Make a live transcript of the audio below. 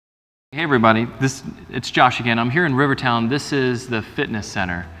Hey everybody, it's Josh again. I'm here in Rivertown. This is the fitness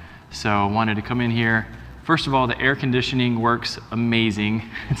center. So I wanted to come in here. First of all, the air conditioning works amazing.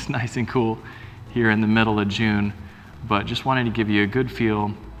 It's nice and cool here in the middle of June, but just wanted to give you a good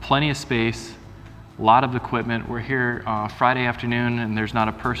feel. Plenty of space, a lot of equipment. We're here Friday afternoon and there's not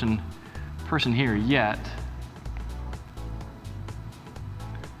a person here yet.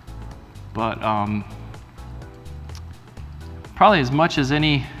 But probably as much as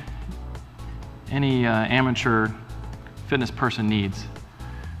any amateur fitness person needs.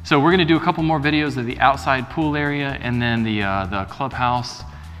 So we're gonna do a couple more videos of the outside pool area and then the clubhouse,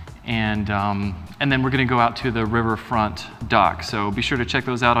 and then we're gonna go out to the riverfront dock. So be sure to check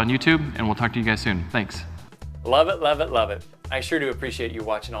those out on YouTube, and we'll talk to you guys soon. Thanks. Love it, love it, love it. I sure do appreciate you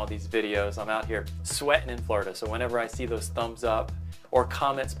watching all these videos. I'm out here sweating in Florida, so whenever I see those thumbs up or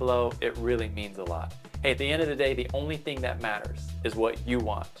comments below, it really means a lot. Hey, at the end of the day, the only thing that matters is what you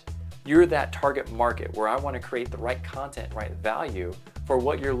want. You're that target market where I want to create the right content, right value for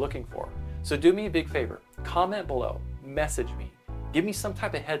what you're looking for. So do me a big favor, comment below, message me, give me some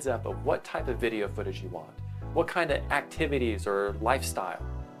type of heads up of what type of video footage you want, what kind of activities or lifestyle,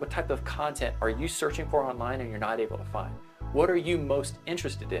 what type of content are you searching for online and you're not able to find? What are you most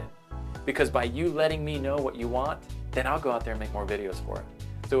interested in? Because by you letting me know what you want, then I'll go out there and make more videos for it.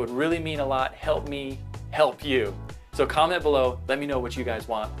 So it would really mean a lot. Help me help you. So comment below, let me know what you guys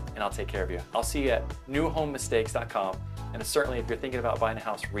want, and I'll take care of you. I'll see you at newhomemistakes.com. And certainly if you're thinking about buying a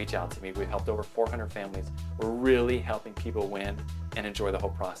house, reach out to me. We've helped over 400 families. We're really helping people win and enjoy the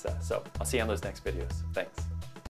whole process. So I'll see you on those next videos. Thanks.